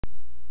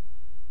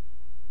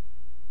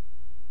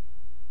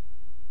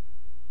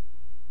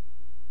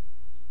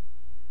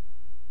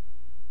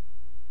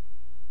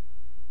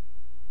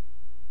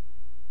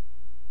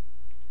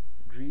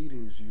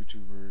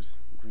YouTubers,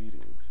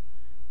 greetings.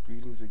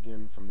 Greetings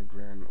again from the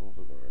Grand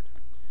Overlord.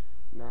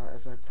 Now,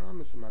 as I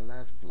promised in my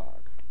last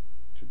vlog,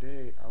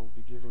 today I will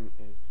be giving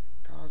a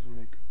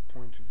cosmic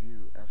point of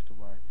view as to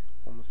why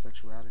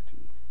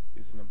homosexuality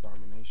is an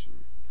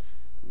abomination.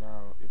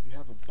 Now, if you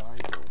have a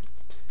Bible,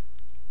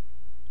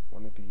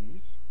 one of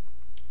these,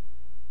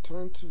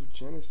 turn to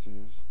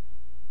Genesis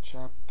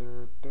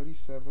chapter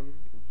 37,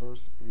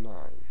 verse 9.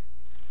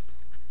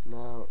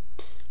 Now,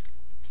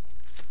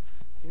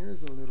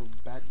 here's a little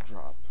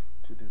backdrop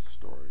to this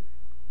story.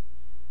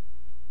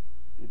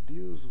 It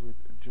deals with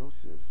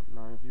Joseph.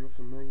 Now, if you're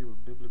familiar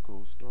with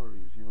biblical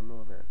stories, you will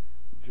know that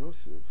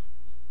Joseph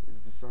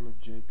is the son of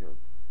Jacob,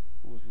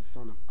 who was the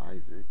son of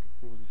Isaac,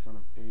 who was the son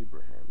of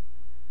Abraham.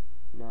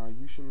 Now,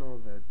 you should know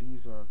that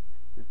these are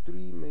the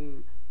three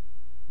main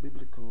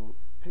biblical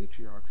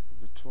patriarchs of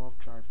the 12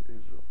 tribes of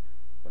Israel.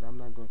 But I'm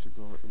not going to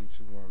go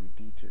into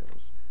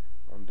details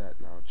on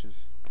that now.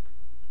 Just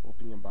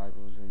open your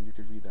Bibles and you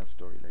can read that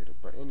story later.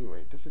 But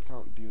anyway, this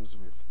account deals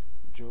with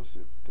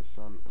Joseph, the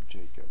son of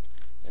Jacob.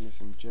 And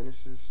it's in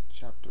Genesis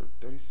chapter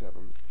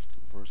 37,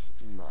 verse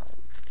 9.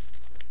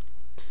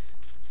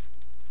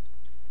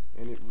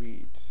 And it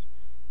reads,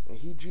 "And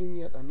he dreamed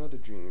yet another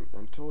dream,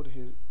 and told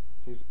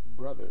his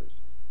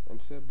brothers,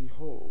 and said,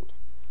 Behold,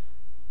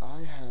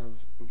 I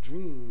have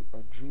dreamed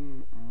a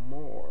dream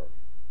more.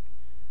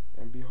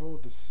 And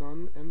behold, the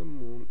sun and the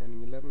moon and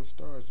the 11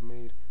 stars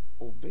made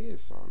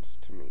obeisance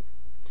to me."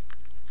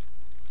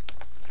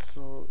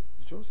 So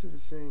Joseph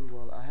is saying,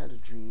 well, I had a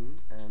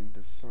dream, and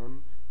the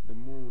sun, the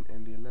moon,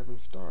 and the 11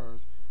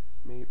 stars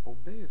made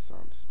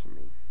obeisance to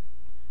me.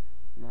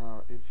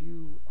 Now, if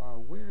you are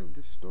aware of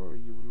this story,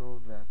 you will know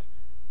that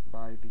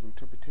by the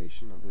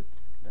interpretation of it,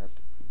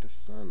 that the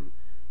sun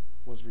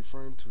was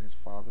referring to his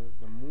father,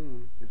 the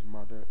moon his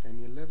mother, and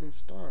the 11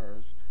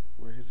 stars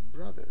were his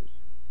brothers.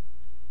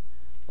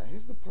 Now,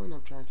 here's the point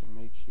I'm trying to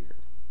make here.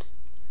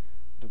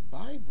 The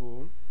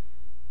Bible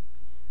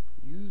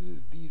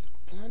uses these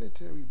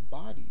planetary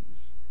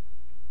bodies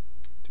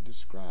to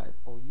describe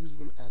or use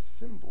them as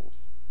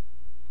symbols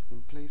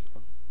in place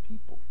of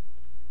people.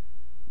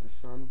 The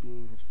sun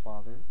being his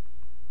father,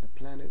 the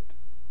planet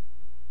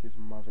his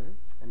mother,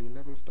 and the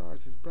 11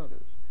 stars his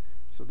brothers.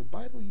 So the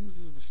Bible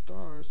uses the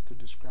stars to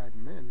describe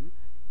men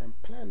and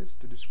planets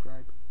to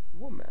describe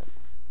woman.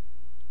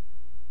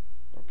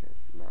 Okay,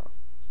 now,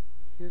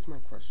 here's my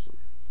question.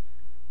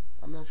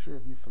 I'm not sure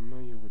if you're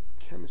familiar with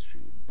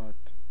chemistry,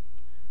 but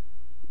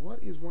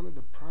what is one of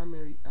the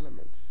primary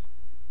elements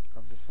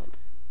of the sun?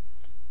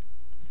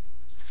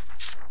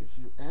 If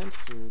you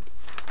answered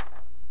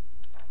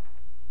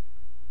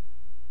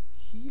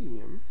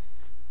helium,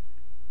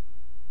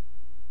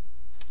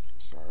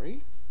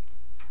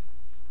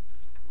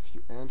 if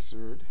you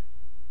answered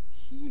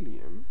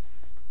helium,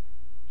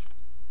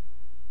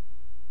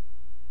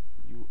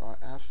 you are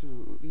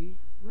absolutely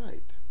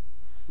right.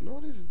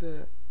 Notice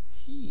the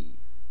he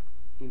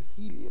in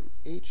helium,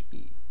 He,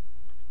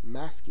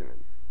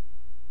 masculine.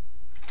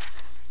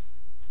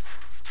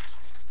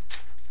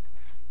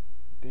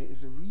 There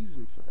is a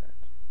reason for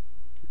that.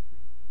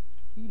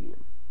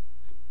 Helium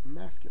is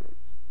masculine,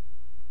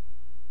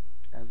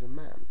 as a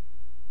man.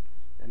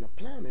 And a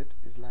planet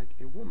is like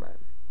a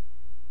woman.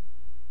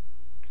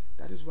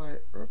 That is why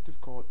Earth is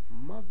called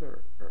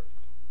Mother Earth.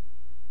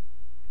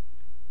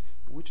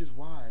 Which is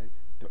why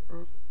the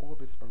Earth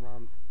orbits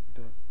around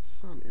the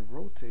sun. It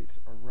rotates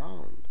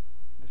around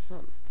the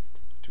sun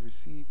to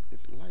receive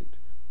its light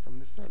from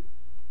the sun.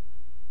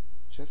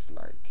 Just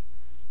like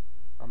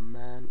a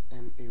man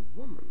and a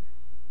woman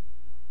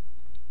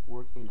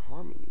work in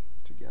harmony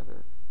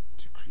together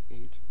to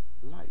create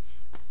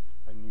life,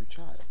 a new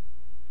child.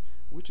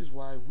 Which is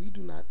why we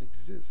do not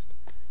exist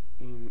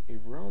in a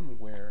realm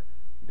where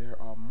there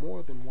are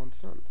more than one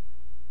sun,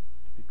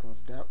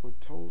 because that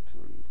would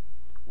totally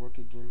work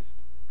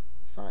against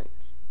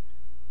science.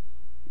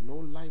 No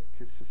life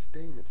could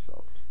sustain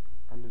itself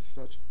under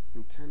such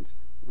intense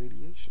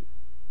radiation.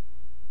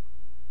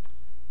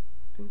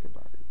 Think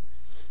about it.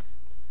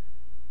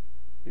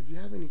 If you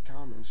have any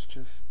comments,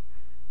 just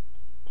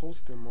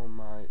post them on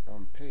my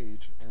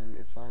page, and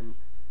if I'm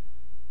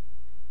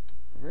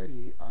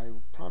ready, I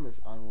promise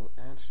I will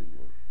answer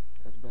you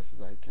as best as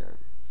I can.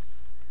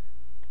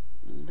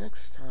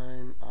 Next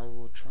time I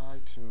will try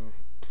to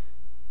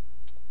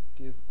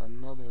give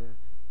another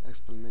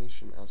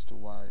explanation as to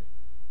why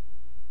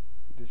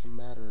this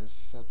matter is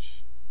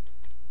such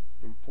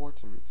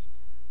important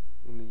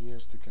in the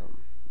years to come.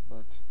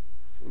 But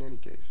in any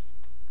case,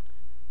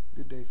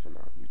 good day for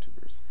now,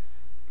 YouTubers.